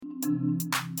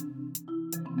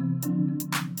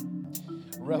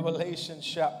Revelation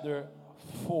chapter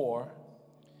 4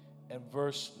 and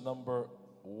verse number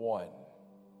 1.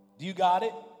 Do you got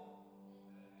it?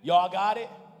 Y'all got it?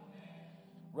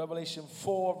 Revelation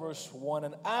 4 verse 1.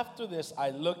 And after this I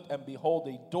looked, and behold,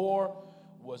 a door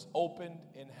was opened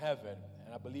in heaven.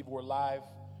 And I believe we're live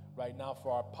right now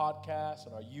for our podcast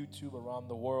and our YouTube around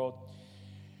the world.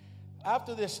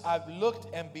 After this I've looked,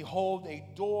 and behold, a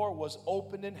door was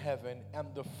opened in heaven,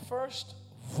 and the first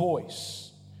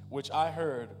voice which I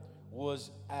heard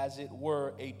was as it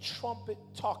were a trumpet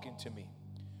talking to me,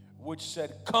 which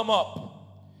said, "Come up,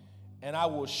 and I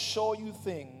will show you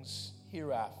things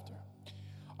hereafter."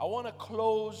 I want to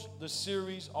close the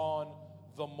series on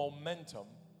the momentum,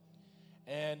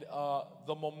 and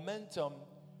the momentum,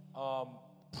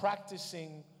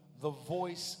 practicing the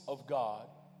voice of God.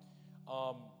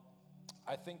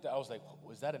 I think that I was like,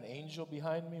 was that an angel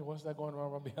behind me? What's that going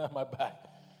on behind my back?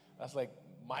 That's like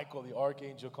Michael, the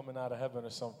archangel, coming out of heaven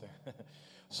or something.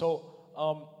 So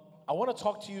I want to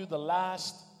talk to you. The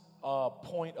last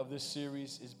point of this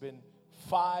series has been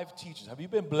 5 teachers. Have you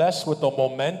been blessed with the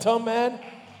momentum, man?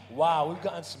 Wow, we've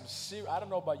gotten some serious, I don't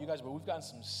know about you guys, but we've gotten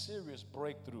some serious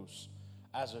breakthroughs.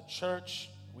 As a church,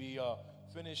 we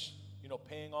finished,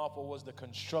 paying off what was the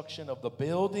construction of the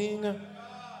building.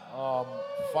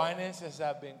 Finances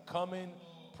have been coming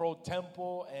pro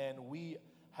tempo, and we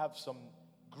have some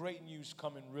great news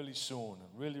coming really soon.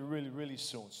 Really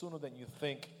soon. Sooner than you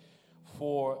think,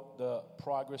 for the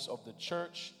progress of the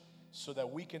church, so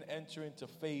that we can enter into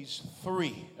phase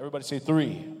 3. Everybody say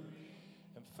 3.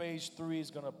 And phase 3 is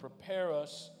going to prepare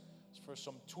us for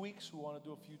some tweaks. We want to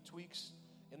do a few tweaks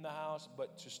in the house,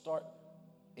 but to start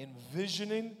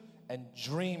envisioning and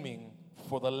dreaming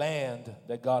for the land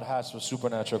that God has for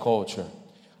supernatural culture.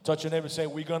 Touch your neighbor and say,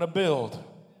 we're going to build.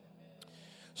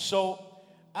 So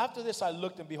after this I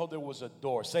looked, and behold, there was a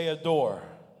door. Say a door.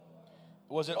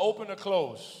 Was it open or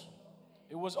closed?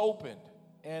 It was opened.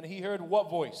 And he heard what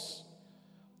voice?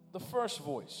 The first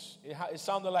voice. It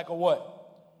sounded like a what?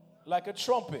 Like a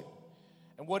trumpet.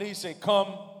 And what did he say? Come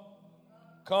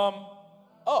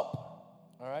up.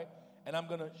 All right? And I'm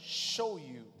going to show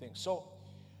you things. So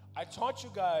I taught you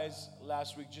guys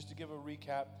last week, just to give a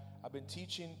recap. I've been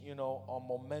teaching, on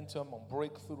momentum, on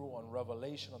breakthrough, on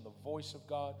revelation, on the voice of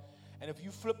God. And if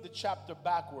you flip the chapter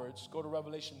backwards, go to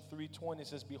Revelation 3:20. It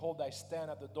says, "Behold, I stand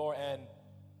at the door and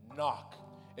knock.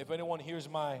 If anyone hears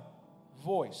my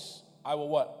voice, I will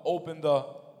what? Open the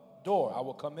door. I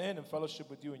will come in and fellowship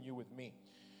with you and you with me."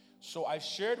 So I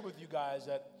shared with you guys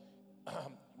that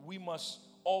we must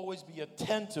always be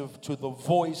attentive to the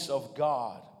voice of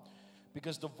God,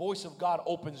 because the voice of God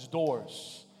opens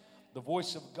doors. The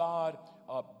voice of God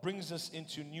brings us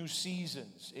into new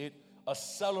seasons. It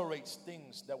accelerates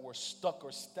things that were stuck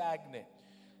or stagnant.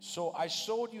 So I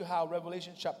showed you how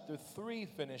Revelation chapter 3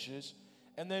 finishes,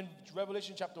 and then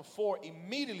Revelation chapter 4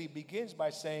 immediately begins by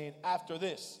saying, after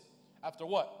this. After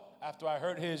what? After I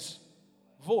heard his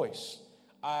voice,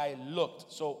 I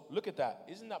looked. So look at that.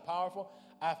 Isn't that powerful?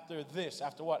 After this.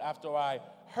 After what? After I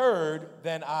heard,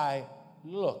 then I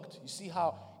looked. You see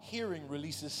how hearing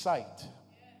releases sight.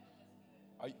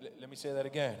 Let me say that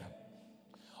again.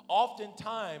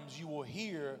 Oftentimes you will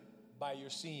hear by your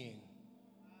seeing,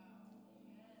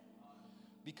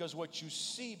 because what you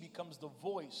see becomes the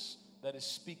voice that is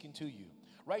speaking to you.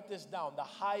 Write this down. The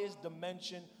highest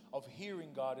dimension of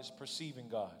hearing God is perceiving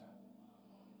God.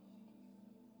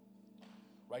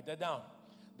 Write that down.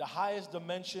 The highest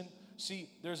dimension. See,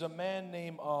 there's a man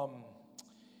named,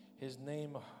 his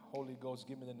name, Holy Ghost,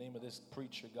 give me the name of this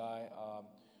preacher guy.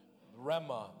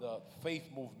 Rema, the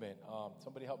faith movement.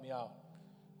 Somebody help me out.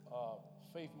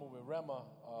 Faith movement. Rema,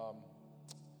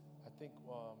 I think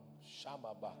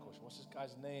Shama Bakosh. What's this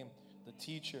guy's name? The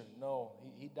teacher. No,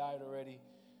 he died already.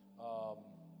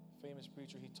 Famous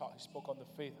preacher. He spoke on the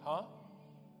faith. Huh?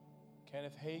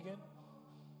 Kenneth Hagin?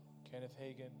 Kenneth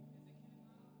Hagin.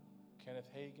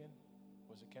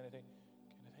 Was it Kenneth Hagin?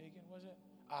 Kenneth Hagin, was it?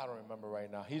 I don't remember right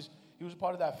now. He was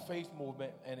part of that faith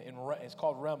movement, and it's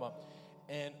called Rema.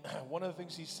 And one of the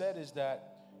things he said is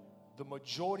that the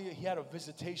majority, he had a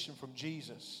visitation from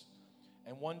Jesus.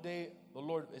 And one day, the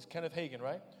Lord, is Kenneth Hagin,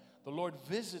 right? The Lord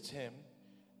visits him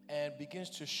and begins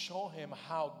to show him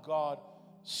how God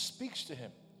speaks to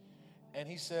him. And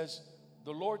he says,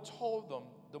 the Lord told them,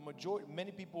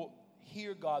 many people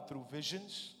hear God through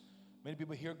visions. Many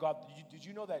people hear God. Did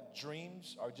you know that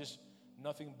dreams are just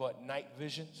nothing but night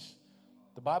visions?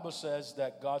 The Bible says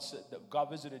that God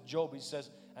visited Job. He says,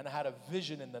 and I had a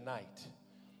vision in the night.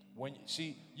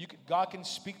 God can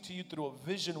speak to you through a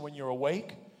vision when you're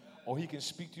awake, or he can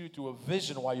speak to you through a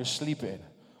vision while you're sleeping.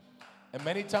 And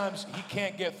many times he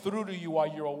can't get through to you while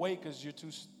you're awake because you're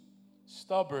too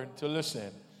stubborn to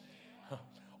listen.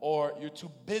 Or you're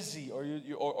too busy,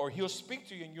 or he'll speak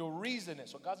to you and you'll reason it.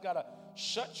 So God's got to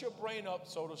shut your brain up,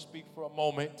 so to speak, for a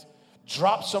moment,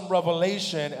 drop some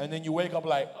revelation, and then you wake up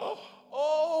like,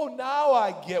 oh, now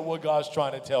I get what God's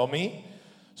trying to tell me.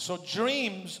 So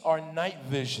dreams are night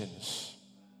visions.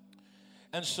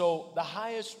 And so the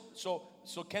highest, so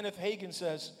Kenneth Hagin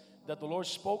says that the Lord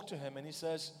spoke to him, and he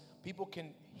says people can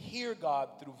hear God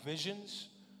through visions,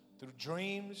 through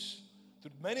dreams,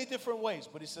 through many different ways.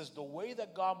 But he says the way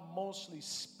that God mostly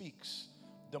speaks,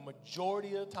 the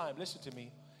majority of the time, listen to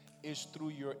me, is through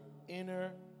your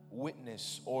inner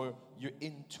witness or your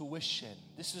intuition.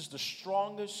 This is the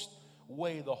strongest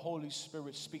way the Holy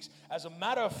Spirit speaks. As a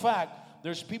matter of fact,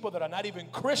 there's people that are not even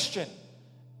Christian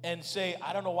and say,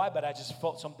 I don't know why, but I just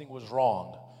felt something was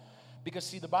wrong. Because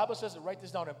see, the Bible says, write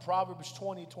this down in Proverbs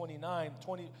 20,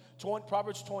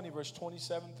 Proverbs 20, verse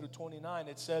 27 through 29,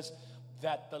 it says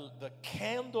that the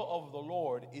candle of the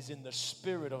Lord is in the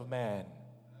spirit of man.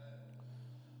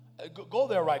 Go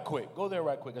there right quick.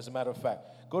 As a matter of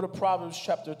fact. Go to Proverbs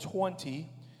chapter 20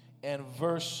 and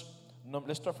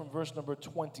let's start from verse number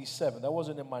 27. That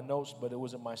wasn't in my notes, but it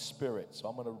was in my spirit. So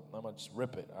I'm gonna just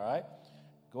rip it, all right?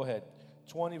 Go ahead.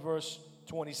 20 verse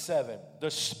 27.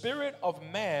 The spirit of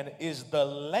man is the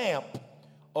lamp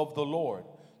of the Lord,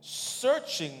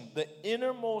 searching the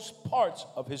innermost parts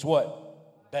of his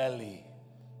what? Belly,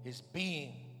 his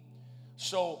being.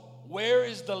 So where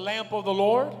is the lamp of the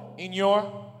Lord? In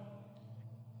your,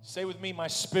 say with me, my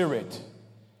spirit.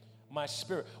 My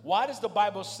spirit. Why does the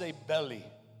Bible say belly?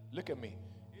 Look at me.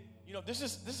 You know, this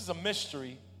is a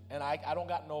mystery, and I don't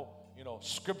got no,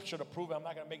 scripture to prove it. I'm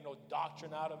not going to make no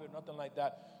doctrine out of it, nothing like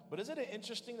that. But isn't it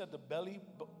interesting that the belly,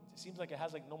 it seems like it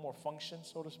has like no more function,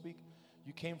 so to speak?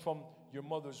 You came from your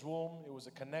mother's womb. It was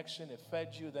a connection. It fed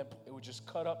you. Then it would just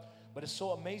cut up. But it's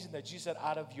so amazing that Jesus said,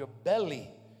 out of your belly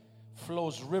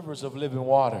flows rivers of living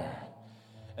water.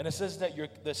 And it says that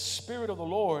the Spirit of the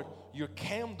Lord, your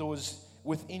candle is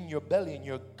within your belly, in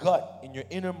your gut, in your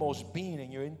innermost being,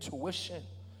 in your intuition.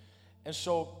 And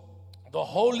so the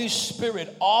Holy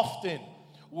Spirit often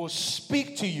will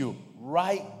speak to you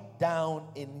right down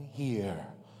in here.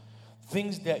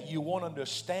 Things that you won't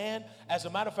understand. As a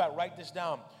matter of fact, write this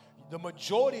down. The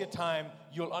majority of the time,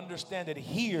 you'll understand it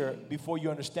here before you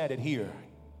understand it here.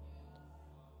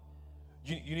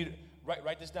 You need to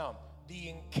write this down. The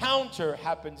encounter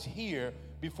happens here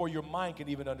before your mind can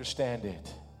even understand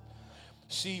it.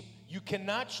 See, you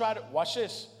cannot try to, watch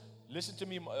this, listen to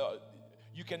me,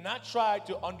 you cannot try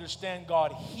to understand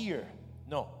God here.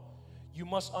 No, you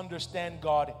must understand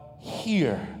God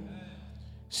here.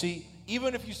 See,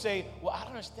 even if you say, well, I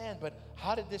don't understand, but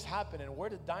how did this happen? And where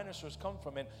did dinosaurs come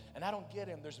from? And I don't get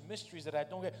it. And there's mysteries that I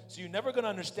don't get. So you're never going to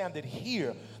understand it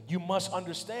here. You must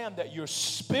understand that your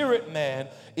spirit man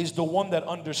is the one that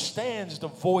understands the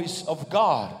voice of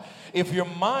God. If your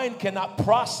mind cannot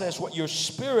process what your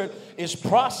spirit is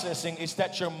processing, it's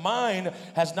that your mind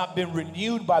has not been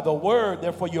renewed by the word.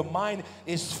 Therefore, your mind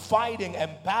is fighting and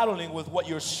battling with what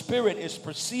your spirit is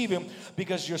perceiving,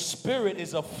 because your spirit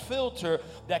is a filter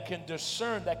that can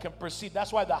discern, that can perceive.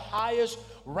 That's why the highest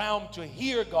realm to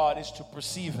hear God is to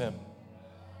perceive him.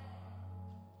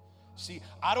 See,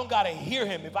 I don't got to hear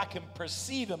him. If I can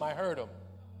perceive him, I heard him.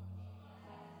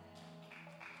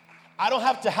 I don't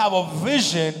have to have a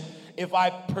vision. If I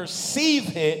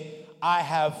perceive it, I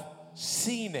have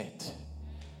seen it.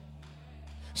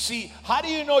 See, how do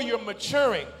you know you're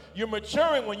maturing? You're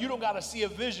maturing when you don't got to see a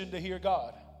vision to hear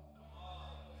God.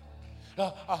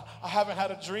 I haven't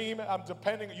had a dream. I'm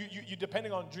depending. You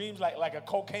depending on dreams like a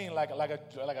cocaine, like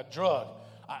a drug.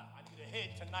 I need a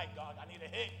hit tonight, God. I need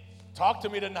a hit. Talk to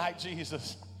me tonight,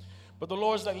 Jesus. But the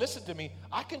Lord's like, listen to me.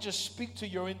 I can just speak to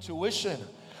your intuition.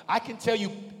 I can tell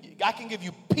you. I can give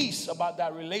you peace about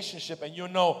that relationship, and you'll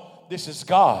know this is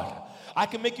God. I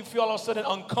can make you feel all of a sudden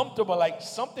uncomfortable, like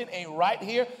something ain't right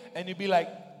here, and you'll be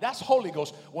like, that's Holy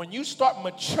Ghost. When you start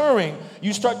maturing,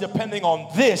 you start depending on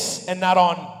this and not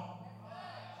on.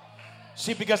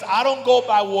 See, because I don't go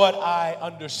by what I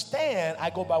understand, I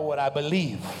go by what I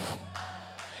believe.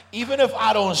 Even if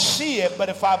I don't see it, but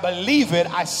if I believe it,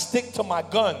 I stick to my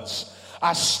guns.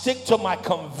 I stick to my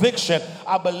conviction.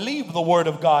 I believe the word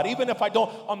of God. Even if I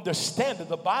don't understand it,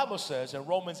 the Bible says in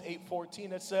Romans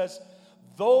 8:14, it says,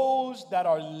 those that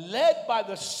are led by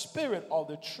the Spirit are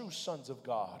the true sons of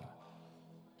God.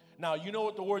 Now, you know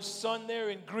what the word son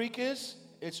there in Greek is?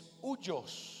 It's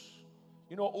ujos.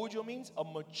 You know what ujo means? A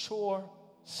mature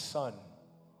son.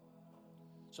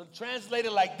 So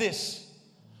translated like this,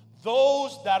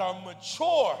 those that are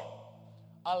mature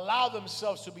allow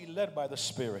themselves to be led by the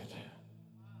Spirit.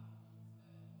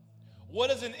 What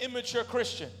is an immature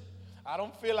Christian? I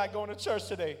don't feel like going to church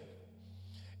today.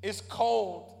 It's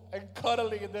cold and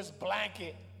cuddly in this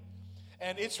blanket,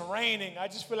 and it's raining. I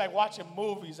just feel like watching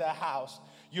movies at house.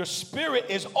 Your spirit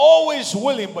is always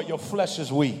willing, but your flesh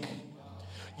is weak.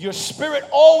 Your spirit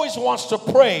always wants to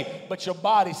pray, but your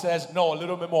body says, no, a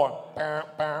little bit more.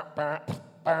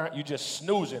 You're just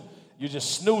snoozing. You're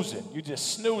just snoozing. You're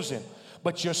just snoozing.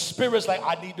 But your spirit's like,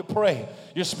 I need to pray.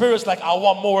 Your spirit's like, I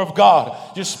want more of God.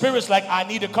 Your spirit's like, I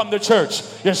need to come to church.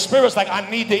 Your spirit's like, I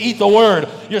need to eat the word.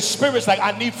 Your spirit's like,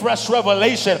 I need fresh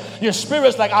revelation. Your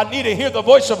spirit's like, I need to hear the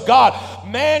voice of God.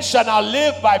 Man shall not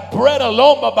live by bread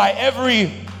alone, but by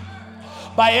every.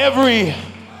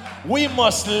 We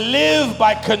must live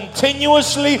by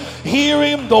continuously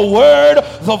hearing the word,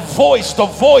 the voice.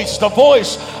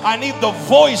 I need the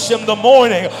voice in the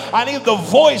morning. I need the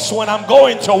voice when I'm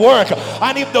going to work.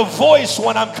 I need the voice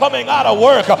when I'm coming out of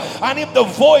work. I need the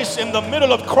voice in the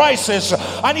middle of crisis.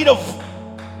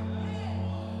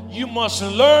 You must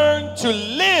learn to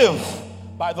live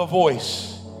by the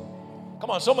voice.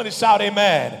 Come on, somebody shout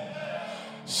amen.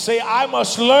 Say, I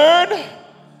must learn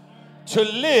to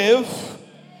live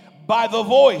by the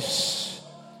voice.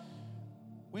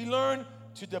 We learn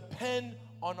to depend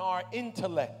on our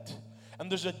intellect.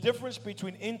 And there's a difference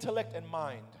between intellect and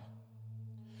mind.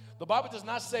 The Bible does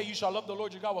not say you shall love the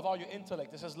Lord your God with all your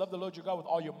intellect. It says love the Lord your God with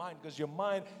all your mind, because your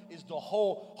mind is the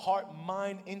whole heart,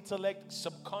 mind, intellect,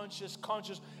 subconscious,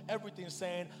 conscious, everything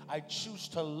saying I choose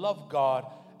to love God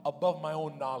above my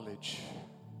own knowledge.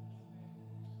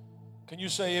 Can you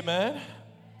say amen?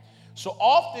 So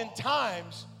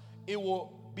oftentimes it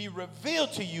will be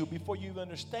revealed to you before you even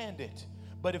understand it.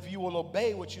 But if you will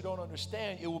obey what you don't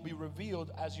understand, it will be revealed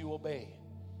as you obey.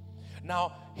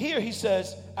 Now, here he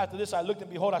says, after this I looked, and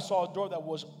behold, I saw a door that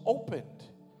was opened.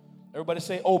 Everybody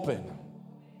say open.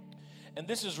 And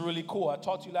this is really cool. I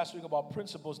talked to you last week about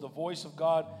principles. The voice of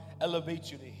God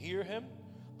elevates you to hear him.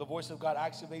 The voice of God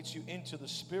activates you into the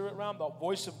spirit realm. The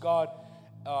voice of God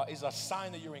is a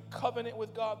sign that you're in covenant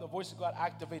with God. The voice of God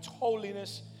activates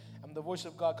holiness. And the voice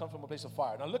of God comes from a place of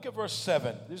fire. Now look at verse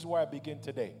 7. This is where I begin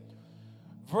today.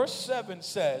 Verse 7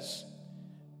 says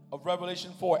of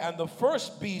Revelation 4, and the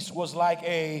first beast was like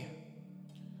a,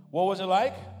 what was it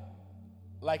like?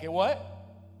 Like a what?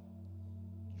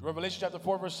 Revelation chapter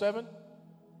 4 verse 7.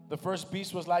 The first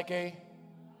beast was like a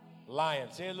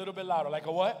lion. Say it a little bit louder. Like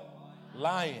a what?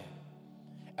 Lion.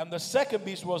 And the second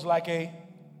beast was like a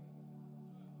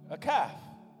calf.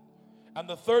 And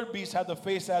the third beast had the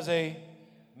face as a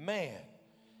man.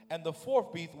 And the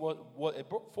fourth beast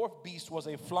was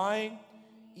a flying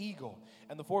eagle.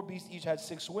 And the four beasts each had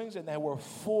 6 wings, and they were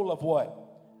full of what?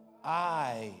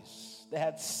 Eyes. They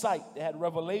had sight. They had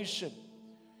revelation.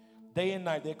 Day and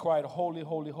night they cried, holy,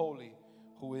 holy, holy,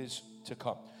 who is to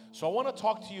come. So I want to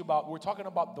talk to you about, we're talking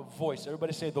about the voice.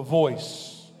 Everybody say the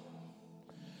voice.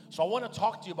 So I want to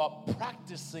talk to you about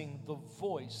practicing the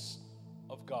voice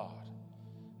of God.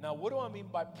 Now, what do I mean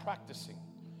by practicing?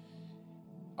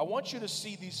 I want you to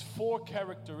see these 4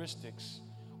 characteristics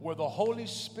where the Holy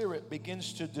Spirit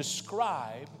begins to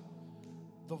describe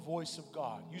the voice of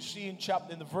God. You see in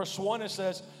the verse 1 it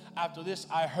says, after this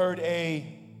I heard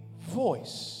a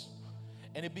voice.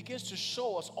 And it begins to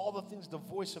show us all the things the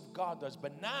voice of God does.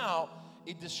 But now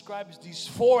it describes these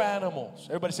 4 animals.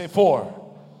 Everybody say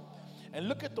 4. And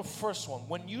look at the first one.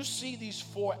 When you see these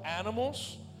 4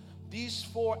 animals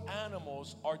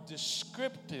are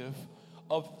descriptive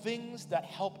of things that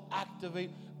help activate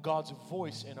God's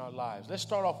voice in our lives. Let's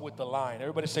start off with the lion.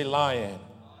 Everybody say lion.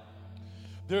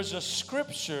 There's a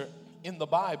scripture in the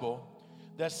Bible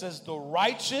that says the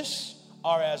righteous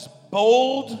are as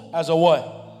bold as a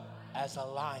what? As a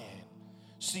lion.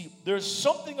 See, there's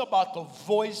something about the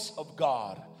voice of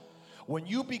God. When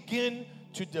you begin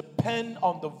to depend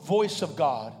on the voice of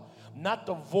God, not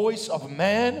the voice of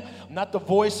man, not the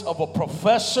voice of a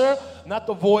professor, not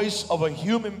the voice of a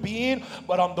human being,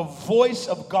 but on the voice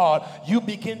of God, you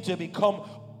begin to become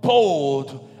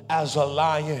bold as a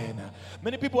lion.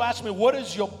 Many people ask me, where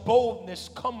does your boldness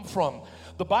come from?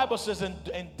 The Bible says in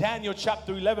Daniel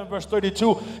chapter 11 verse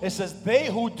 32, it says, they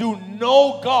who do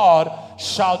know God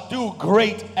shall do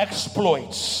great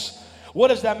exploits. What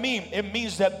does that mean? It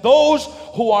means that those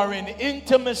who are in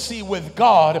intimacy with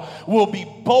God will be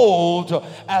bold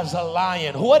as a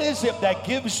lion. What is it that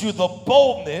gives you the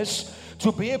boldness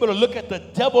to be able to look at the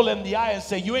devil in the eye and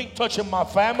say, you ain't touching my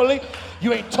family,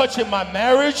 you ain't touching my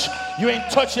marriage, you ain't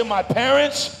touching my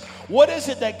parents? What is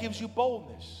it that gives you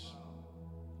boldness?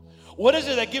 What is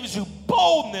it that gives you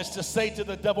boldness to say to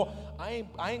the devil, I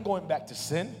ain't going back to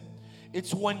sin?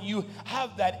 It's when you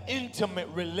have that intimate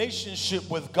relationship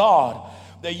with God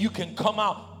that you can come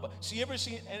out. But see, you ever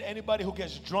seen anybody who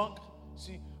gets drunk?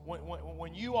 See,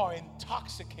 when you are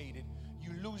intoxicated,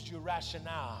 you lose your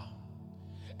rationale.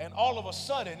 And all of a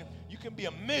sudden, you can be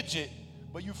a midget,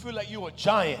 but you feel like you're a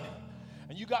giant.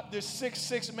 And you got this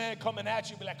 6'6" man coming at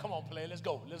you, be like, come on, play, let's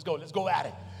go at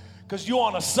it. Because you're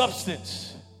on a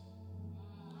substance.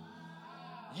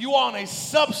 You on a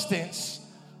substance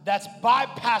that's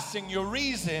bypassing your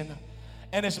reason,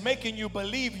 and it's making you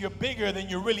believe you're bigger than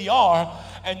you really are,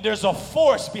 and there's a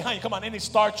force behind you. Come on, any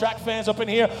Star Trek fans up in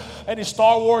here? Any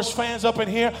Star Wars fans up in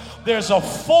here? There's a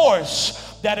force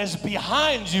that is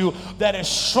behind you that is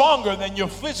stronger than your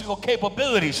physical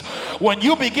capabilities. When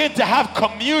you begin to have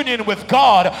communion with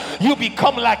God, you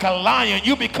become like a lion.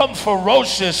 You become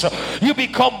ferocious. You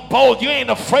become bold. You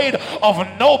ain't afraid of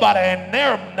nobody.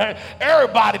 And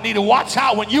everybody need to watch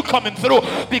out when you coming through,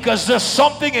 because there's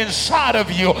something inside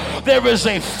of you. There is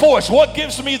a force. What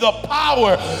gives me the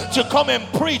power to come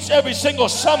and preach every single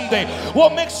Sunday?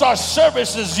 What makes our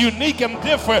services unique and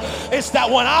different is that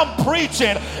when I'm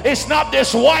preaching, it's not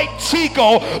this white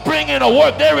Chico bringing a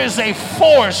word. There is a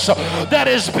force that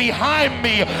is behind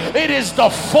me. It is the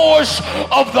force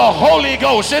of the Holy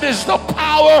Ghost. It is the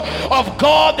power of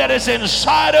God that is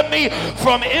inside of me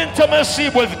from intimacy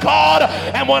with God.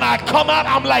 And when I come out,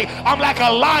 I'm like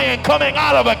a lion coming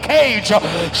out of a cage.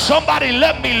 Somebody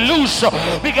let me loose,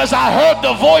 because I heard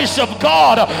the voice of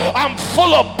God. I'm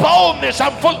full of boldness.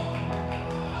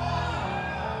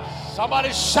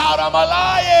 Somebody shout, I'm a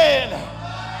lion.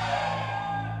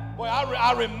 Boy,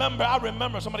 I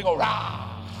remember somebody go, rah.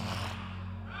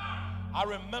 I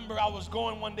remember I was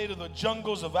going one day to the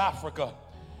jungles of Africa,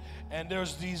 and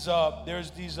there's these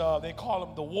they call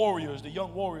them the warriors, the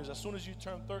young warriors. As soon as you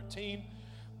turn 13,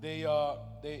 they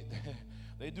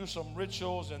do some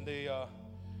rituals, and they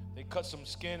cut some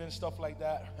skin and stuff like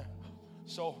that.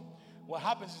 So what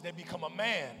happens is they become a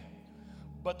man.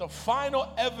 But the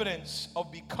final evidence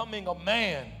of becoming a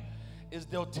man is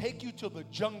they'll take you to the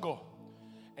jungle.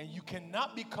 And you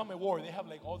cannot become a warrior. They have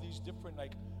like all these different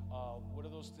what are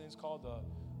those things called?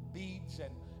 Beads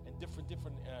and different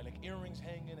like earrings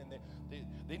hanging.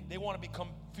 And they want to become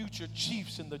future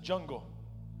chiefs in the jungle.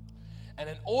 And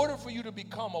in order for you to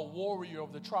become a warrior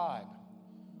of the tribe,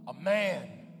 a man,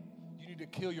 you need to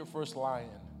kill your first lion.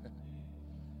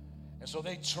 And so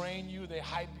they train you, they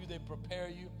hype you, they prepare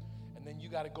you, and then you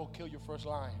got to go kill your first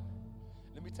lion.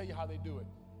 Let me tell you how they do it.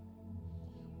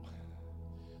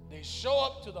 They show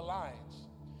up to the lions,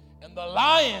 and the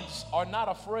lions are not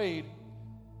afraid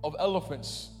of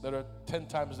elephants that are 10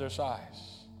 times their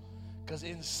size, because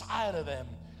inside of them,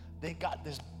 they got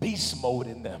this beast mode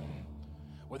in them,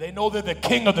 where they know they're the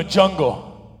king of the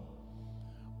jungle.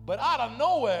 But out of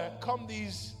nowhere come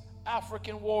these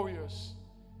African warriors.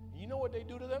 You know what they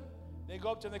do to them? They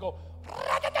go up to them, they go,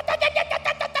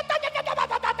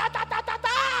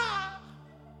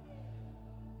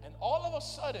 and all of a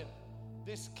sudden,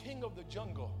 this king of the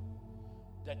jungle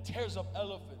that tears up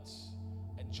elephants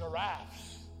and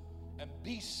giraffes and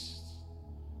beasts,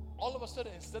 all of a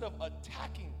sudden, instead of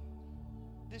attacking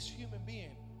this human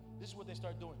being, this is what they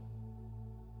start doing.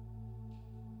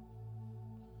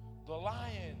 The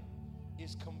lion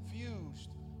is confused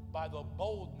by the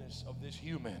boldness of this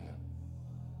human,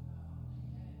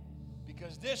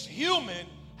 because this human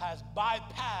has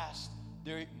bypassed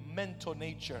their mental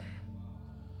nature.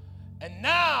 And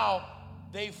now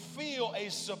they feel a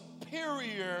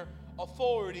superior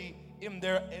authority in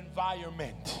their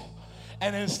environment.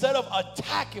 And instead of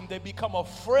attacking, they become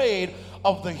afraid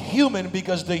of the human,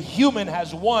 because the human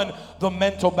has won the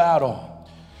mental battle.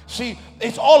 See,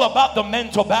 it's all about the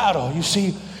mental battle. You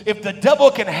see, if the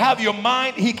devil can have your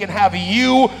mind, he can have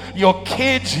you, your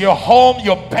kids, your home,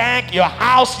 your bank, your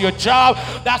house, your job.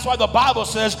 That's why the Bible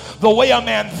says, the way a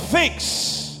man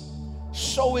thinks,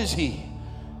 so is he.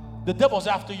 The devil's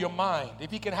after your mind.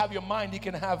 If he can have your mind, he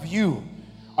can have you.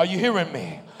 Are you hearing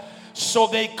me? So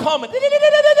they come and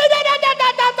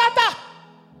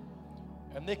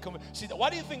they come. See, why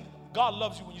do you think God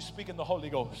loves you when you speak in the Holy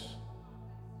Ghost?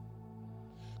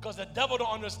 Because the devil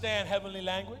don't understand heavenly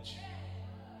language.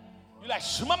 You're like,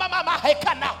 the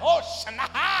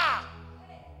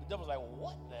devil's like,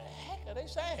 what the heck are they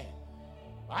saying?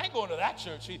 I ain't going to that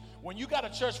church. See, when you got a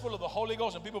church full of the Holy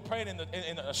Ghost and people praying in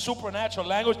a supernatural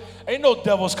language, ain't no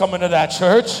devils coming to that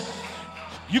church.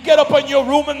 You get up in your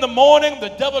room in the morning, the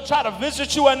devil try to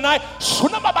visit you at night. Woo!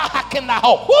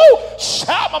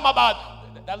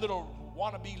 That little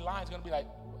wannabe lion's going to be like,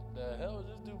 The hell is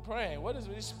this dude praying? What is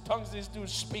these tongues this dude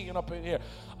speaking up in here?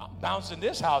 I'm bouncing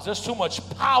this house. There's too much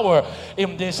power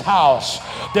in this house.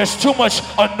 There's too much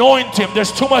anointing.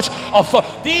 There's too much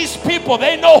these people,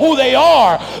 they know who they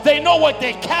are. They know what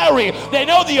they carry. They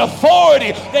know the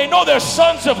authority. They know they're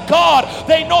sons of God.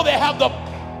 They know they have the...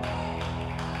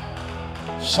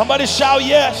 Somebody shout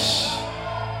yes.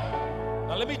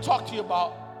 Now let me talk to you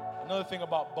about another thing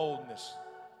about boldness.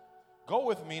 Go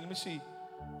with me. Let me see.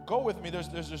 Go with me.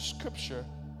 There's a scripture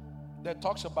that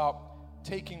talks about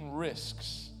taking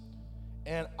risks.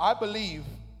 And I believe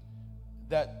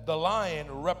that the lion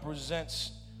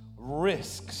represents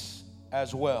risks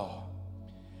as well.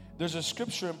 There's a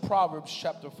scripture in Proverbs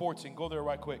chapter 14. Go there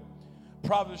right quick.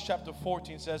 Proverbs chapter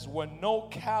 14 says, when no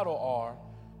cattle are,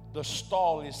 the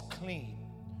stall is clean.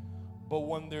 But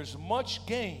when there's much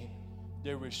gain,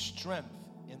 there is strength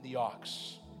in the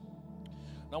ox.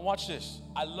 Now watch this.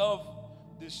 I love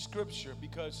this scripture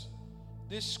because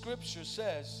this scripture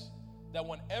says that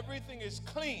when everything is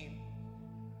clean,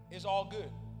 it's all good.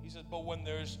 He says, but when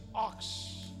there's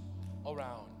ox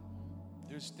around,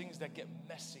 there's things that get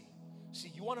messy.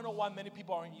 See, you want to know why many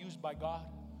people aren't used by God?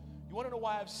 You want to know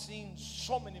why I've seen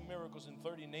so many miracles in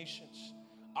 30 nations?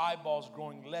 Eyeballs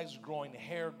growing, legs growing,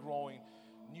 hair growing,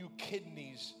 new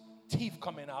kidneys, teeth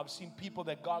coming out. I've seen people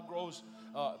that God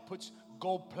puts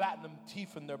gold platinum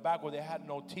teeth in their back where they had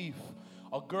no teeth.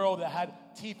 A girl that had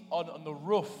teeth on the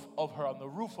roof of,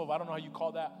 I don't know how you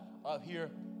call that here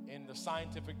in the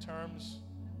scientific terms,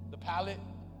 the palate.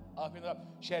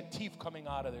 She had teeth coming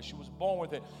out of there. She was born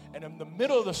with it. And in the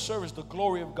middle of the service, the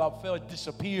glory of God fell. It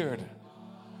disappeared.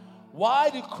 Why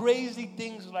do crazy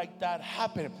things like that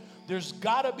happen? There's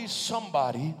got to be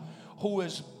somebody who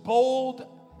is bold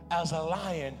as a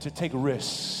lion to take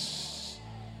risks.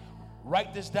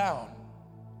 Write this down.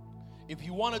 If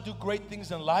you want to do great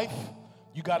things in life,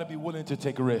 you got to be willing to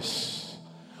take risks.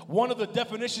 One of the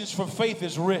definitions for faith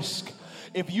is risk.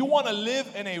 If you want to live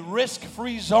in a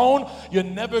risk-free zone, you're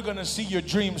never going to see your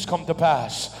dreams come to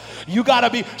pass. You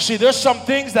got to there's some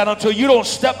things that until you don't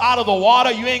step out of the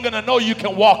water, you ain't going to know you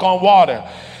can walk on water.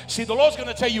 See, the Lord's going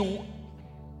to tell you,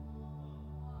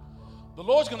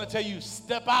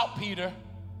 step out, Peter.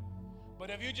 But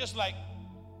if you're just like,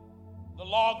 the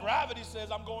law of gravity says,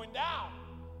 I'm going down.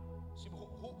 See,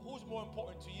 who's more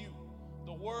important to you?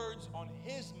 The words on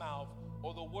his mouth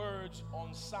or the words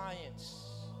on science?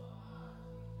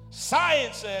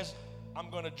 Science says, I'm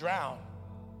going to drown.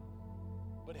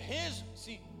 But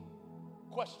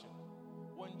question.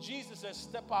 When Jesus says,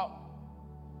 step out,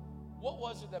 what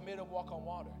was it that made him walk on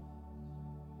water?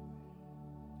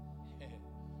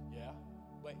 Yeah,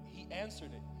 but he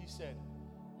answered it. He said,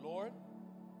 Lord,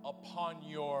 upon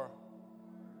your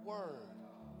word.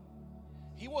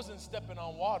 He wasn't stepping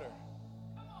on water.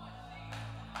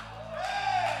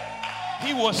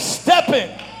 He was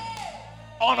stepping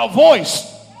on a voice.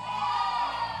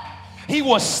 He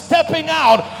was stepping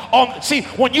out on,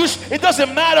 it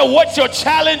doesn't matter what your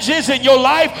challenge is in your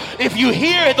life. If you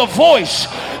hear the voice,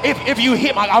 if you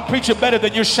hear, I'm preaching better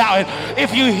than you're shouting.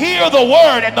 If you hear the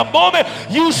word and the moment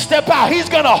you step out, he's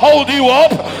going to hold you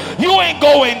up. You ain't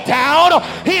going down.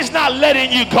 He's not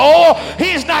letting you go.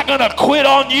 He's not going to quit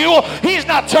on you. He's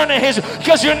not turning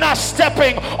because you're not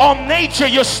stepping on nature.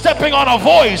 You're stepping on a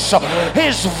voice.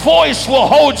 His voice will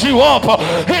hold you up.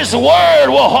 His word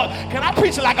will hold. Can I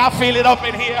preach it like I feel it up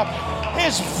in here?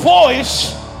 His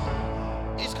voice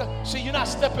is, you're not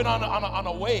stepping on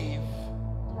a wave.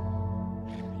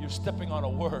 You're stepping on a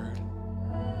word.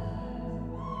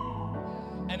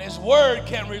 And his word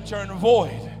can return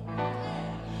void.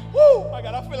 Woo! My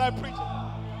God, I feel like preaching.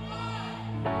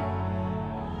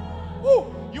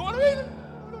 Woo! You want to read it?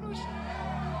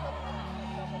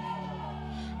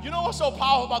 You know what's so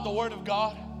powerful about the word of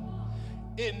God?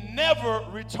 It never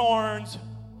returns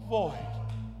void.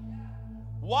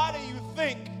 Why do you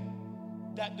think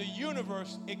that the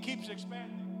universe, it keeps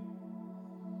expanding?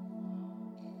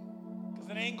 Because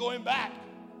it ain't going back.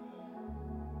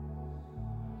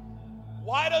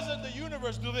 Why doesn't the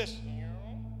universe do this?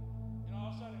 All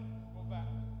of a sudden, go back.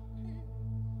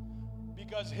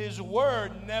 Because his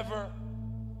word never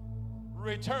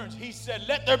returns. He said,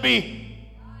 let there be.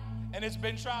 And it's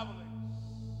been traveling.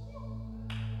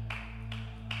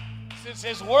 Since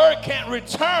his word can't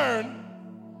return,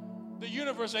 the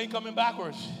universe ain't coming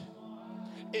backwards.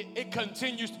 It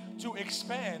continues to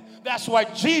expand. That's why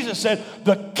Jesus said,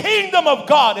 the kingdom of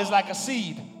God is like a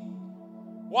seed.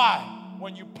 Why?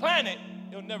 When you plant it,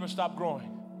 it'll never stop growing.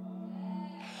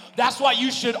 That's why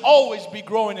you should always be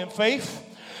growing in faith.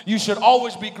 You should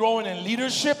always be growing in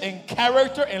leadership, in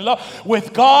character, in love.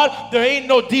 With God, there ain't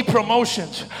no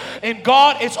depromotions. In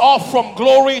God, it's all from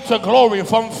glory to glory,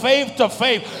 from faith to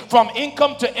faith, from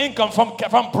income to income,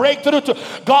 from breakthrough to...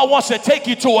 God wants to take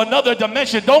you to another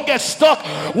dimension. Don't get stuck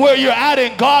where you're at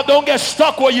in God. Don't get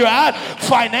stuck where you're at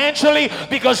financially,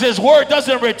 because His word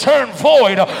doesn't return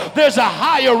void. There's a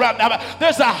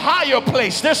higher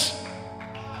place.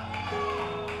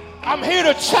 I'm here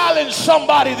to challenge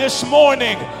somebody this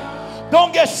morning.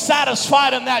 Don't get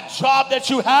satisfied in that job that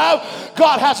you have.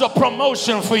 God has a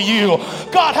promotion for you.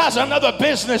 God has another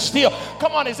business deal.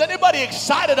 Come on, is anybody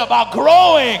excited about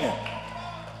growing?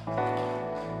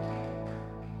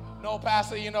 No,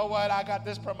 Pastor, you know what? I got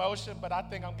this promotion, but I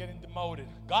think I'm getting demoted.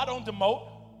 God don't demote.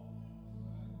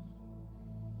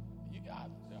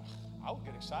 I would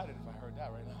get excited if I heard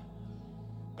that right now.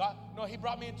 God, no, He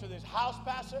brought me into this house,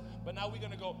 Pastor, but now we're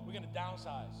going to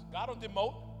downsize. God don't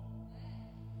demote.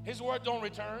 His word don't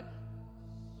return.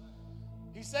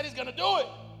 He said He's going to do it.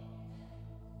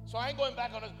 So I ain't going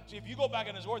back on it. See, if you go back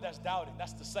on His word, that's doubting.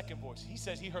 That's the second voice. He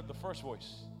says He heard the first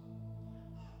voice.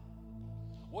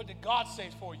 What did God say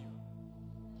for you?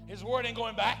 His word ain't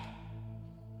going back.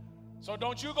 So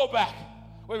don't you go back.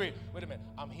 Wait a minute.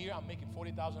 I'm here. I'm making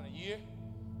 $40,000 a year.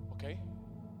 Okay.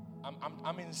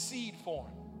 I'm in seed form.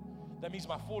 That means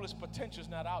my fullest potential is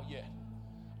not out yet.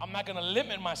 I'm not going to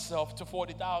limit myself to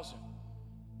 40,000.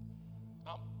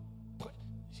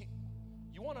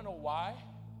 You want to know why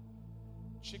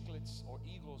chicklets or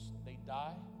eagles, they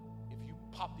die? If you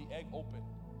pop the egg open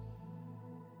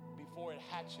before it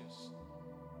hatches.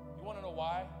 You want to know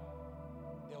why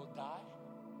they'll die?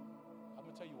 I'm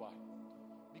going to tell you why.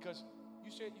 Because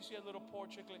you see a little poor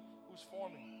chicklet who's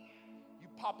forming. You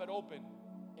pop it open,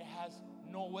 it has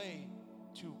no way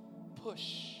to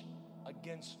push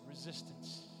against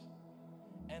resistance.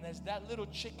 And as that little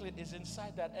chicklet is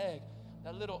inside that egg,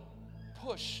 that little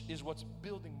push is what's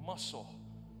building muscle.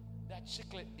 That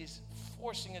chicklet is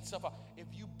forcing itself out. If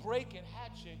you break and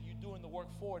hatch it, you're doing the work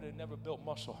for it and never built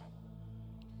muscle.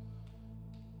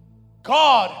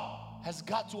 God has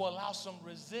got to allow some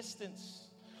resistance.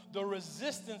 The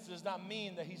resistance does not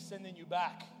mean that He's sending you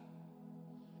back.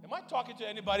 Am I talking to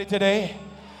anybody today?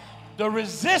 The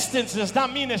resistance does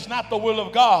not mean it's not the will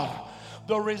of God.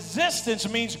 The resistance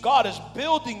means God is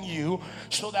building you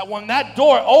so that when that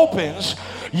door opens,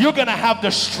 you're going to have the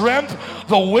strength,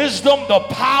 the wisdom, the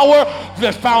power,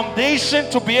 the foundation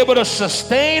to be able to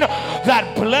sustain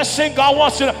that blessing. God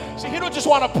wants to... See, He don't just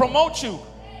want to promote you.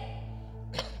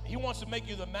 He wants to make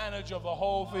you the manager of the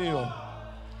whole field.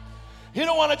 He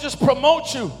don't want to just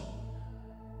promote you.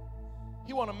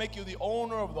 He want to make you the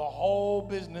owner of the whole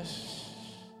business.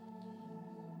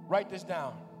 Write this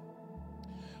down.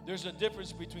 There's a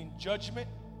difference between judgment,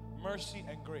 mercy,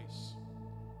 and grace.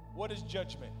 What is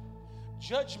judgment?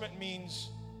 Judgment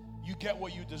means you get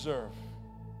what you deserve.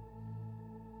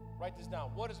 Write this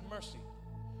down. What is mercy?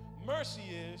 Mercy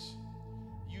is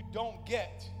you don't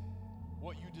get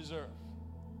what you deserve.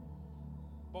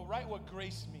 But write what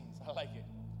grace means. I like it.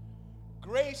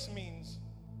 Grace means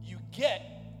you get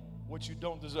what you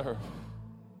don't deserve.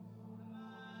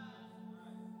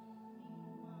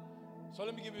 So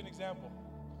let me give you an example.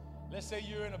 Let's say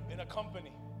you're in a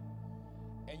company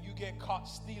and you get caught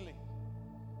stealing.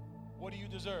 What do you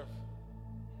deserve?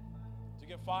 To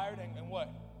get fired and what?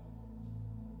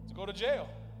 To go to jail.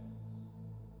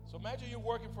 So imagine you're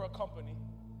working for a company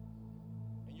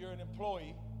and you're an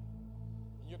employee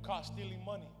and you're caught stealing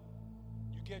money.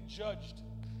 You get judged.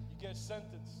 You get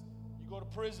sentenced. You go to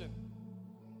prison.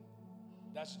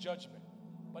 That's judgment.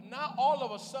 But now all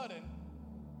of a sudden,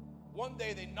 one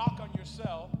day they knock on your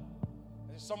cell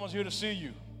and someone's here to see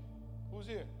you. Who's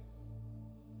here?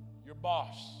 Your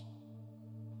boss.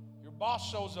 Your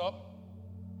boss shows up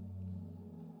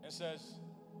and says,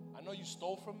 I know you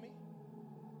stole from me,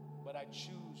 but I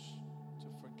choose to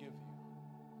forgive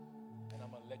you. And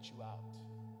I'm going to let you out.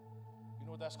 You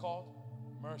know what that's called?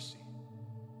 Mercy.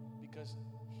 Because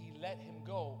he let him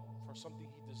go for something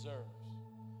he deserves.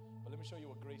 But let me show you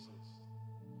what grace is.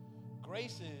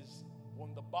 Grace is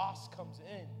when the boss comes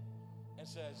in and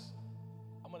says,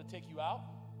 I'm going to take you out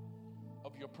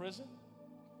of your prison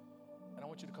and I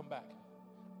want you to come back.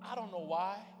 I don't know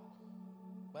why,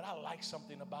 but I like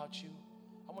something about you.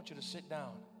 I want you to sit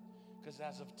down because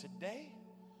as of today,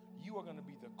 you are going to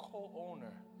be the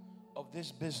co-owner of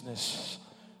this business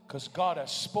because God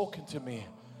has spoken to me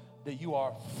that you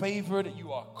are favored,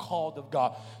 you are called of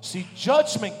God. See,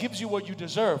 judgment gives you what you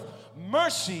deserve.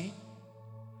 Mercy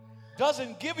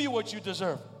doesn't give you what you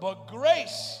deserve, but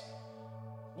grace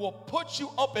will put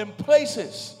you up in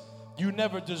places you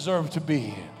never deserve to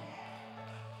be.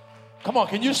 Come on,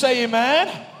 can you say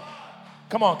amen?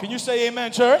 Come on, can you say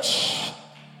amen, church?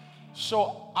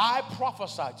 So I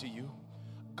prophesy to you,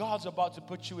 God's about to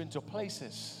put you into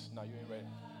places. No, you ain't ready.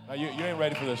 No, you ain't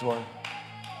ready for this word.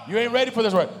 You ain't ready for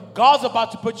this word. God's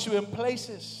about to put you in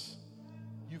places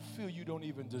you feel you don't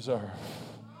even deserve.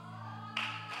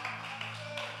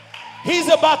 He's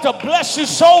about to bless you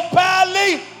so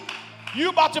badly, you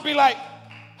about to be like,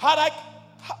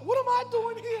 what am I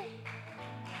doing here?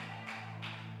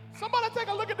 Somebody take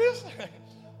a look at this.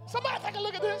 Somebody take a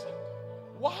look at this.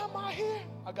 Why am I here?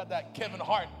 I got that Kevin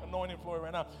Hart anointing for it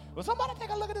right now. But somebody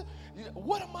take a look at this.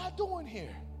 What am I doing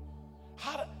here?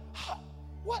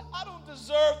 What? I don't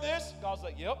deserve this. God's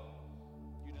like, yep,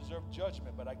 you deserve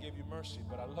judgment, but I gave you mercy.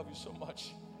 But I love you so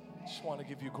much. I just want to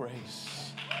give you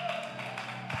grace.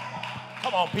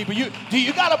 Come on, people. You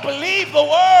got to believe the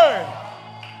word.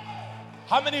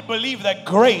 How many believe that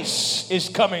grace is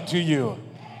coming to you?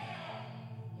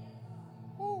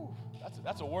 Ooh,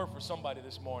 that's a word for somebody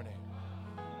this morning.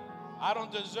 I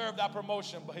don't deserve that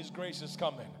promotion, but his grace is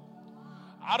coming.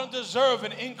 I don't deserve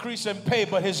an increase in pay,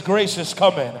 but his grace is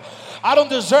coming. I don't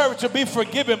deserve to be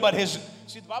forgiven, but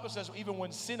see, the Bible says even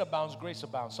when sin abounds, grace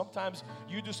abounds. Sometimes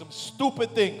you do some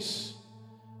stupid things,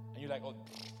 and you're like, oh,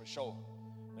 for sure.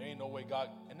 There ain't no way God,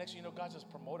 and next thing you know, God just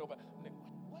promoted. What?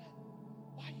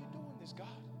 Why are you doing this, God?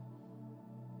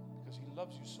 Because he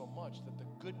loves you so much that the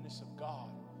goodness of God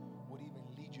would even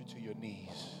lead you to your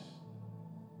knees.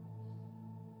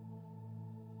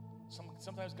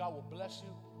 Sometimes God will bless you.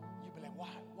 You'll be like,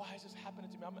 why is this happening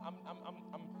to me?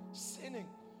 I'm sinning.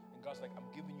 And God's like, I'm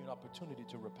giving you an opportunity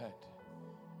to repent.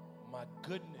 My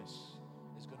goodness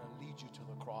is going to lead you to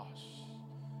the cross.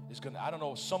 I don't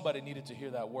know, somebody needed to hear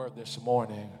that word this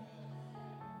morning.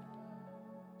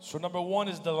 So number one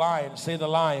is the lion. Say the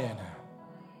lion.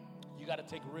 You got to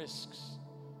take risks.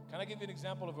 Can I give you an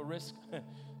example of a risk?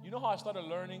 You know how I started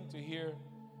learning to hear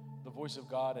the voice of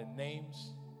God and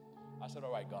names? I said,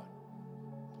 all right, God,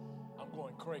 I'm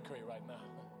going cray right now.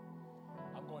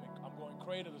 I'm going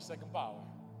cray to the second power.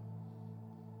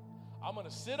 I'm going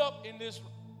to sit up in this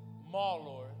mall,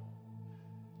 Lord,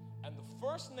 and the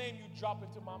first name you drop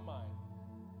into my mind,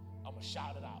 I'm going to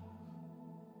shout it out.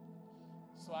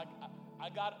 So I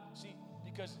got, see,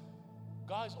 because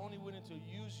God is only willing to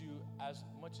use you as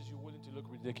much as you're willing to look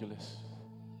ridiculous.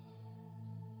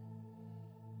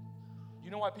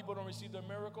 You know why people don't receive their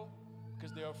miracle?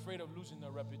 Because they're afraid of losing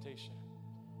their reputation.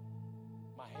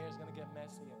 My hair is going to get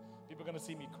messy. And people are going to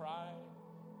see me cry.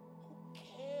 Who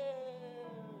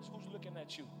cares who's looking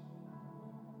at you?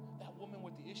 That woman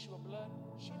with the issue of blood,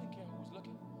 she didn't care who was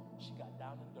looking. She got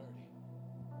down and dirty.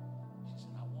 She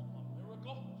said, I want my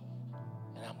miracle,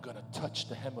 and I'm going to touch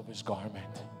the hem of his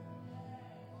garment.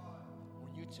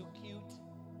 When you're too cute,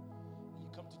 you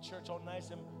come to church all nice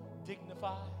and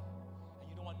dignified, and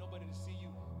you don't want nobody to see you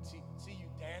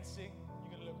dancing,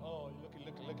 you're going to look, oh,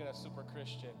 look at that super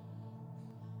Christian.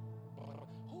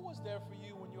 Who was there for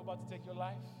you when you were about to take your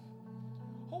life?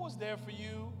 Who was there for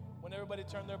you when everybody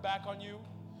turned their back on you?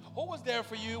 Who was there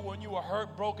for you when you were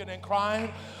hurt, broken, and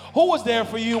crying? Who was there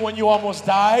for you when you almost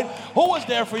died? Who was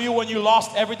there for you when you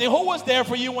lost everything? Who was there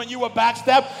for you when you were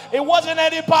backstabbed? It wasn't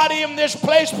anybody in this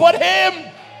place but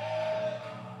him.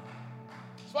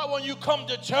 That's why when you come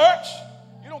to church,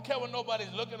 you don't care what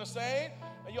nobody's looking or saying.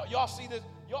 And y'all see this.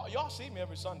 Y'all see me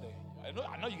every Sunday. I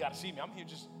know you got to see me. I'm here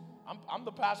I'm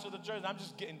the pastor of the church. I'm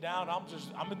just getting down.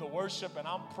 I'm in the worship and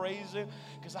I'm praising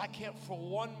because I can't for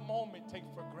one moment take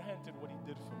for granted what he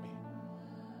did for me.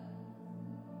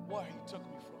 Where he took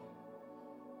me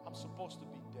from. I'm supposed to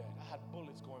be dead. I had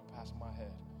bullets going past my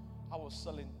head. I was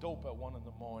selling dope at 1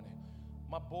 a.m.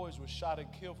 My boys were shot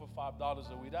and killed for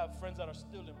 $5 a week. I have friends that are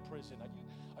still in prison.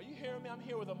 Are you hearing me? I'm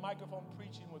here with a microphone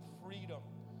preaching with freedom.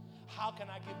 How can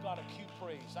I give God a cute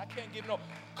praise? I can't give no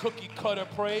cookie cutter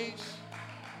praise.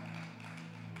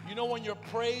 You know when your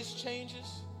praise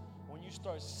changes? When you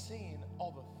start seeing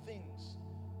all the things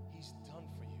he's done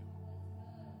for you.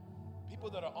 People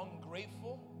that are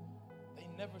ungrateful, they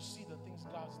never see the things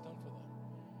God's done for them.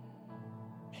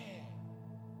 Man,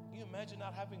 can you imagine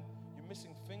not having, you're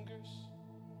missing fingers,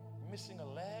 you're missing a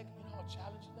leg? You know how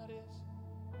challenging that is?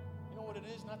 You know what it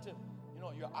is not to,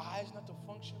 your eyes not to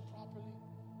function properly?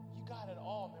 You got it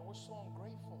all, man. We're so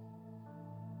ungrateful.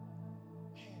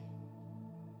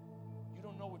 You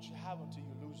don't know what you have until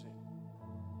you lose it.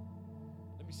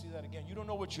 Let me see that again. You don't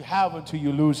know what you have until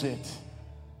you lose it.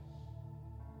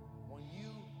 When you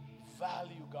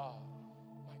value God,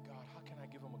 my God, how can I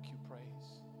give him a cute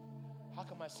praise? How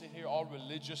come I sit here all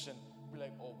religious and be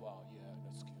like, oh, wow, yeah,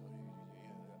 that's good.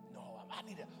 Yeah. No, I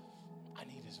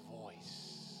need his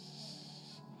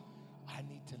voice. I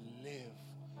need to live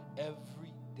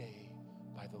every day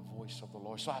by the voice of the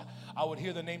Lord. So I would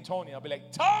hear the name Tony. I'll be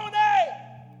like, Tony!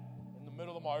 In the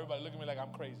middle of the mall, everybody look at me like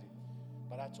I'm crazy.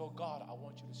 But I told God, I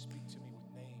want you to speak to me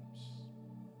with names.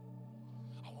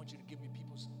 I want you to give me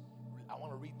I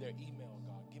want to read their email,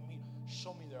 God.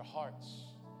 Show me their hearts.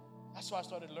 That's why I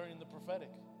started learning the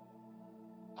prophetic.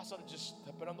 I started just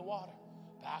stepping on the water.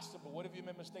 Pastor, but what if you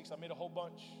made mistakes? I made a whole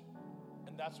bunch.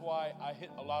 And that's why I hit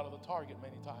a lot of the target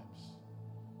many times.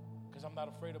 Because I'm not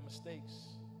afraid of mistakes.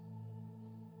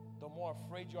 The more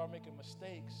afraid you are making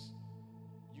mistakes,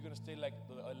 you're going to stay like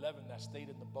the 11 that stayed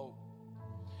in the boat.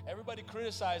 Everybody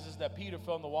criticizes that Peter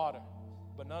fell in the water,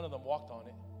 but none of them walked on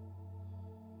it.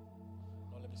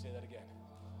 No, let me say that again.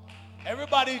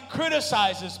 Everybody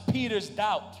criticizes Peter's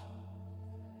doubt.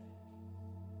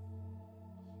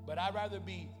 But I'd rather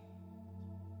be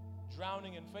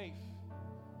drowning in faith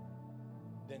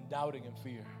than doubting in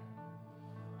fear.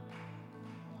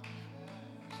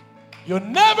 You'll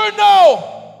never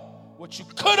know what you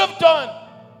could have done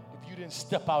if you didn't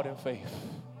step out in faith.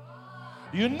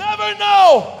 You never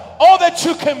know all that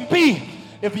you can be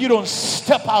if you don't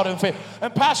step out in faith.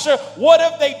 And Pastor, what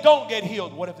if they don't get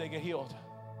healed? What if they get healed?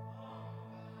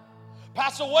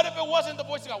 Pastor, what if it wasn't the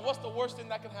voice of God? What's the worst thing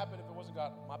that can happen if it wasn't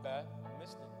God? My bad. I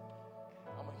missed it.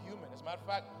 I'm a human. As a matter of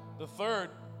fact, the third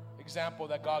example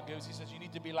that God gives, he says you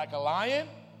need to be like a lion,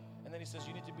 and then he says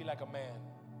you need to be like a man.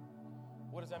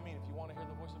 What does that mean? If you want to hear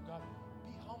the voice of God,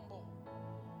 be humble.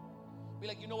 Be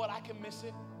like, you know what? I can miss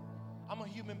it. I'm a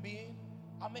human being.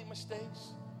 I make mistakes.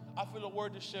 I feel a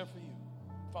word to share for you.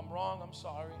 If I'm wrong, I'm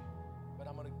sorry. But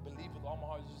I'm going to believe with all my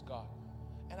heart this is God.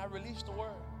 And I release the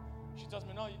word. She tells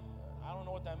me, no, I don't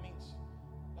know what that means.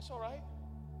 That's all right.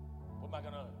 What am I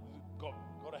going to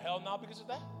go to hell now because of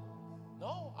that?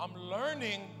 No, I'm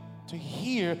learning to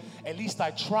hear. At least I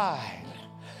tried.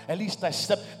 At least I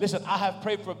stepped. Listen, I have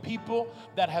prayed for people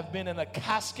that have been in a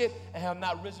casket and have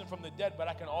not risen from the dead. But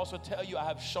I can also tell you I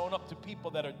have shown up to people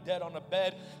that are dead on a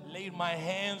bed, laid my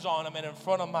hands on them, and in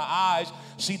front of my eyes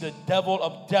see the devil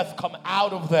of death come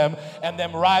out of them and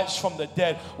them rise from the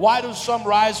dead. Why do some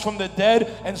rise from the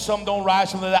dead and some don't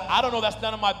rise from the dead? I don't know. That's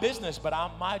none of my business. But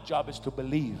my job is to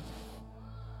believe.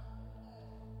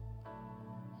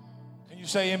 Can you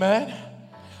say amen?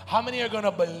 How many are going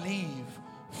to believe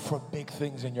for big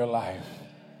things in your life?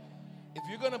 If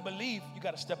you're going to believe, you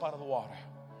got to step out of the water.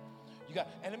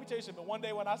 And let me tell you something. One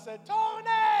day when I said, Tony,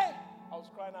 I was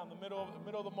crying out in the middle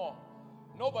of the mall.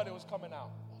 Nobody was coming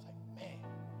out. I was like, man,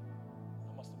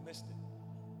 I must have missed it.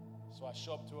 So I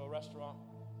show up to a restaurant.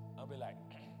 I'll be like,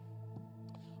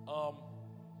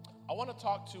 I want to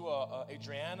talk to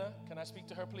Adriana. Can I speak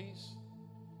to her, please?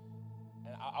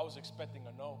 And I was expecting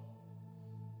a no.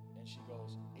 And she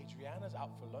goes, Adriana's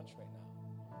out for lunch right now.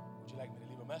 Would you like me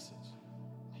to leave a message?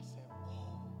 I said,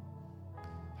 whoa,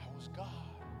 that was God.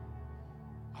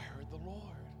 I heard the Lord.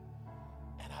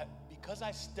 And because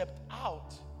I stepped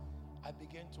out, I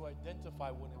began to identify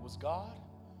when it was God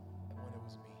and when it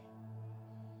was me.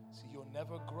 See, you'll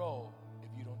never grow if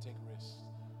you don't take risks.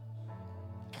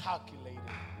 Calculated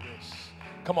risks.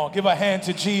 Come on, give a hand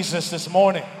to Jesus this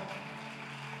morning.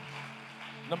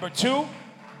 Number 2,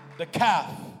 the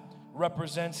calf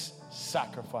represents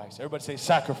sacrifice. Everybody say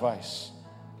sacrifice.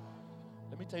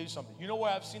 Let me tell you something. You know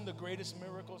where I've seen the greatest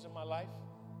miracles in my life?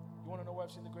 You want to know where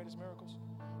I've seen the greatest miracles?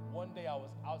 One day I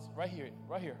was right here.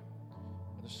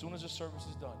 And as soon as the service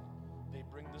is done, they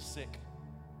bring the sick.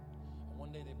 And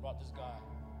one day they brought this guy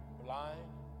blind.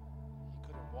 He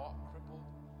couldn't walk, crippled.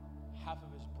 Half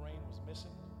of his brain was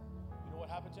missing. You know what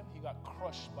happened to him? He got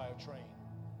crushed by a train.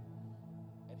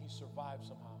 And he survived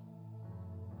somehow.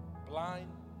 Blind,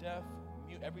 deaf,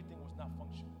 mute, everything was not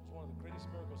functioning. It was one of the greatest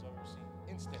miracles I've ever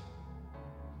seen. Instant.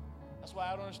 That's why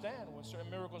I don't understand when certain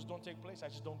miracles don't take place. I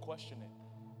just don't question it.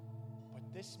 But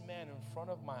this man in front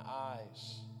of my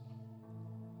eyes,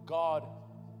 God,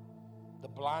 the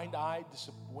blind eye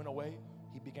went away.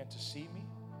 He began to see me.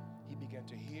 He began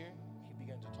to hear. He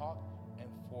began to talk. And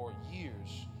for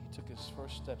years, he took his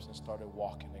first steps and started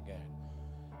walking again.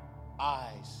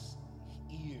 Eyes,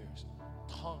 ears,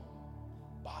 tongue,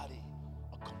 body.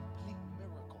 A complete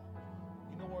miracle.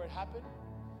 You know where it happened?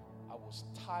 I was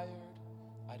tired.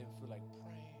 I didn't feel like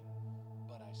praying.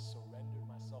 But I surrendered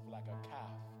myself like a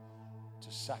calf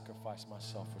to sacrifice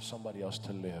myself for somebody else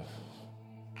to live.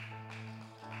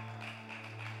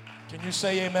 Can you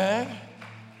say amen?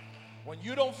 When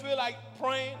you don't feel like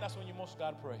praying, that's when you most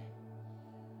got to pray.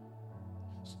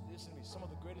 So listen to me. Some of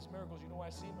the greatest miracles, you know where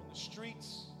I see them? In the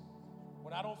streets.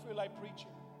 When I don't feel like preaching.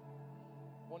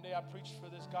 One day I preached for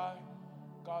this guy.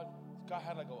 God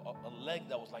had like a leg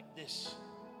that was like this.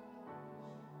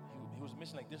 He He was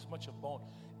missing like this much of bone.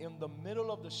 In the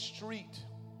middle of the street,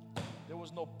 there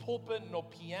was no pulpit, no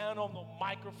piano, no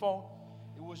microphone.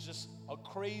 It was just a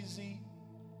crazy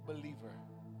believer.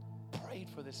 Prayed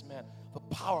for this man. The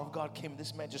power of God came.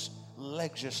 This man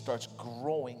legs just starts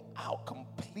growing out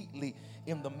completely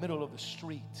in the middle of the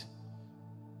street.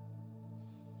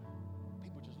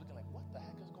 People just looking like, what the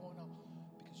heck is going on?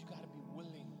 Because you got to be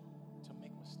willing to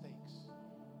make mistakes.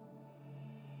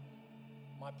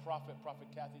 My prophet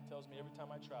Kathy tells me every time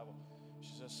I travel,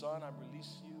 she says, son, I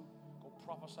release you. Go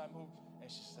prophesy, move. And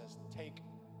she says, take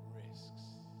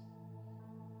risks.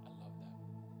 I love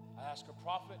that. I ask her,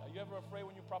 prophet, are you ever afraid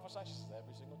when you prophesy? She says,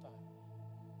 every single time.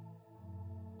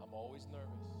 I'm always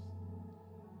nervous.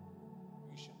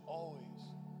 You should always,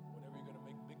 whenever you're going to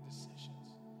make big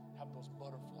decisions, have those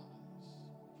butterflies.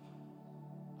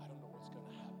 I don't know what's going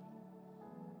to happen.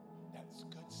 That's a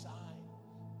good sign.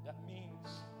 That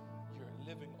means you're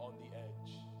living on the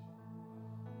edge.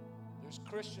 There's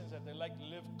Christians that they like to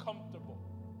live comfortable.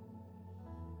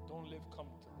 Don't live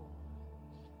comfortable.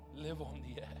 Live on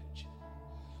the edge.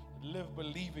 Live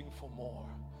believing for more.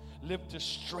 Live to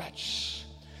stretch.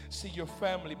 See your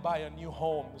family buy a new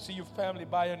home. See your family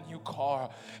buy a new car.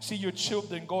 See your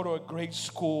children go to a great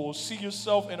school. See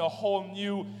yourself in a whole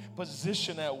new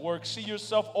position at work. See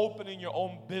yourself opening your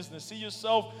own business. See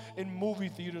yourself in movie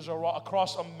theaters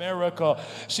across America.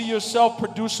 See yourself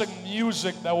producing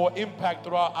music that will impact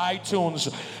throughout iTunes.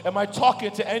 Am I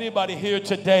talking to anybody here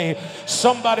today?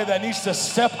 Somebody that needs to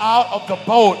step out of the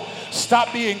boat.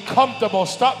 Stop being comfortable.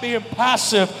 Stop being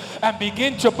passive. And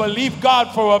begin to believe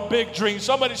God for a big dream.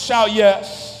 Somebody shout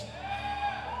yes.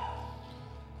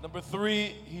 Number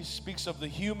 3, he speaks of the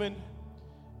human,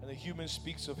 and the human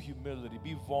speaks of humility.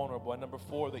 Be vulnerable. And number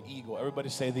 4, the ego. Everybody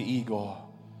say the ego.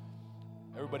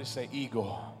 Everybody say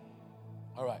ego.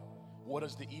 All right. What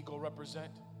does the ego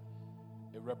represent?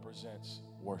 It represents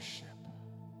worship.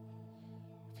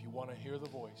 If you want to hear the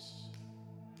voice,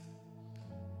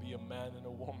 be a man and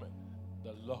a woman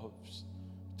that loves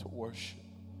to worship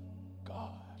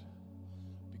God.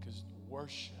 Because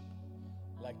worship,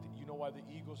 you know why the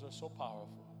eagles are so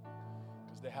powerful?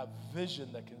 Because they have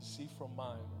vision that can see from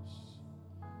miles.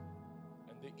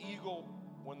 And the eagle,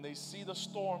 when they see the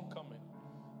storm coming,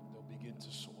 they'll begin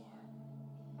to soar.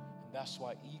 And that's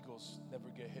why eagles never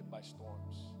get hit by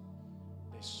storms.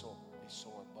 They soar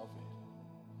above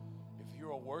it. If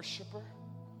you're a worshiper,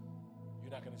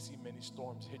 you're not going to see many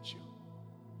storms hit you.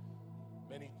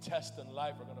 Many tests in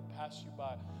life are going to pass you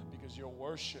by because your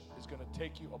worship is going to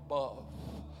take you above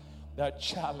that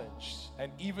challenge.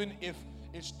 And even if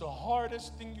it's the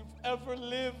hardest thing you've ever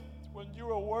lived, when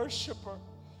you're a worshiper,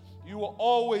 you will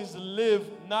always live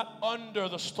not under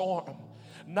the storm,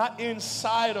 not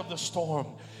inside of the storm.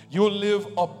 You'll live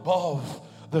above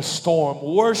the storm.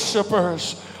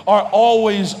 Worshipers are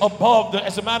always above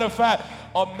as a matter of fact,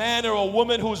 a man or a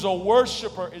woman who's a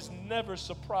worshiper is never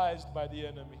surprised by the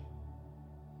enemy.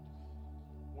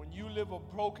 When you live a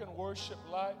broken worship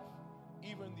life,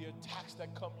 even the attacks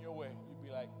that come your way, you'll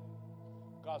be like,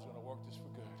 God's going to work this for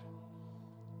good.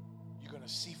 You're going to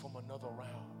see from another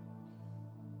round.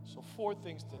 So 4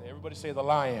 things today. Everybody say the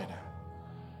lion.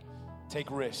 Take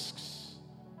risks.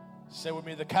 Say with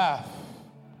me the calf.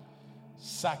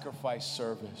 Sacrifice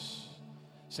service.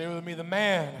 Say with me the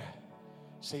man.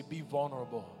 Say be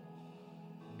vulnerable.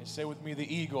 And say with me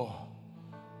the eagle.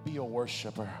 Be a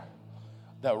worshiper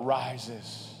that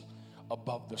rises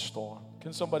above the storm.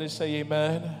 Can somebody say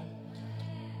amen?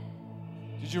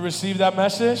 Did you receive that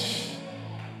message?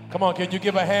 Come on, can you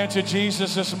give a hand to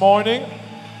Jesus this morning?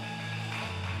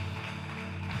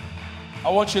 I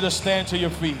want you to stand to your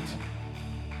feet.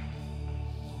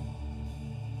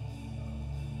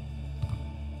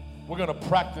 We're going to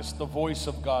practice the voice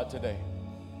of God today.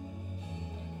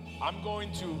 I'm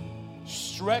going to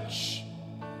stretch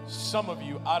some of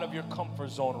you out of your comfort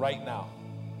zone right now.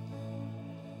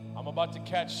 I'm about to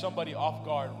catch somebody off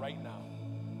guard right now.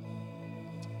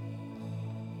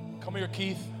 Come here,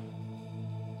 Keith.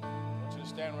 I want you to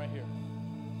stand right here.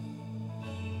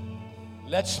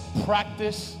 Let's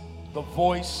practice the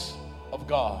voice of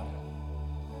God.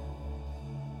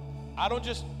 I don't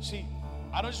just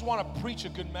want to preach a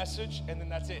good message and then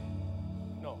that's it.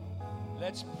 No.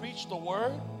 Let's preach the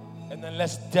word and then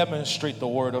let's demonstrate the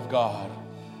word of God.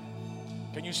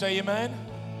 Can you say amen?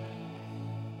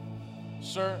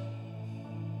 Sir,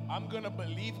 I'm going to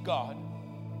believe God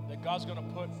that God's going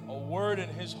to put a word in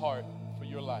his heart for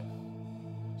your life.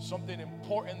 Something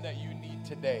important that you need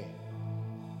today.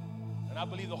 And I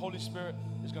believe the Holy Spirit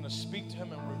is going to speak to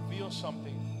him and reveal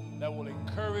something that will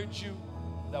encourage you,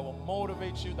 that will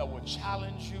motivate you, that will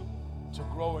challenge you to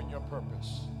grow in your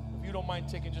purpose. If you don't mind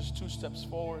taking just 2 steps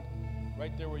forward,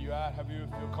 right there where you're at, if you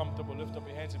feel comfortable, lift up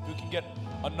your hands. If you can get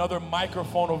another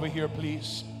microphone over here,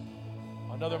 please.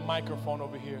 Another microphone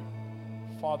over here.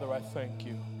 Father, I thank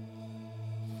you.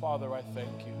 Father, I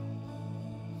thank you.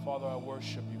 Father, I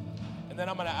worship you. And then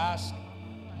I'm going to ask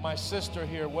my sister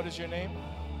here, what is your name?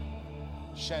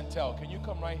 Chantel. Can you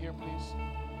come right here, please?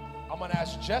 I'm going to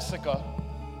ask Jessica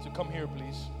to come here,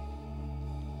 please.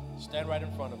 Stand right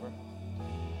in front of her.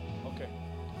 Okay.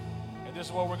 And this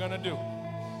is what we're going to do.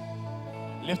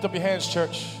 Lift up your hands,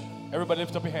 church. Everybody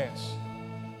lift up your hands.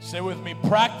 Say with me,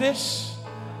 practice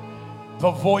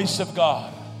the voice of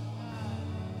God.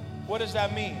 What does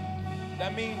that mean?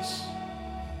 That means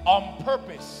on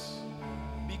purpose.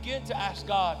 Begin to ask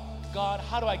God, God,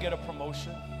 how do I get a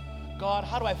promotion? God,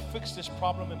 how do I fix this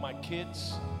problem in my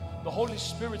kids? The Holy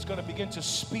Spirit's going to begin to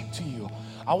speak to you.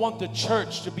 I want the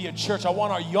church to be a church. I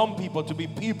want our young people to be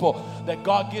people that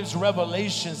God gives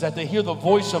revelations, that they hear the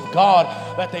voice of God,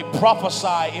 that they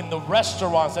prophesy in the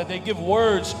restaurants, that they give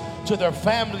words to their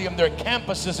family and their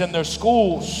campuses and their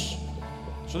schools.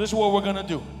 So this is what we're going to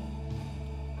do.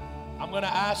 I'm going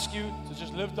to ask you to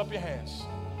just lift up your hands.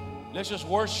 Let's just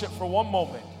worship for one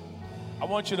moment. I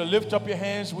want you to lift up your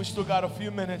hands. We still got a few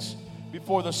minutes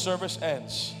before the service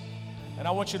ends. And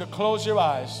I want you to close your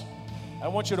eyes. I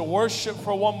want you to worship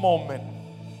for one moment.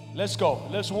 Let's go.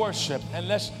 Let's worship. And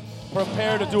let's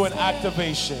prepare to do an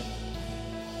activation.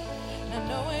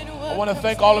 I want to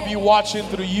thank all of you watching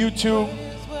through YouTube,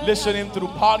 listening through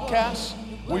podcasts.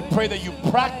 We pray that you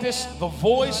practice the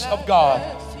voice of God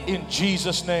in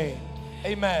Jesus' name.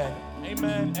 Amen.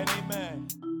 Amen and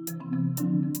amen.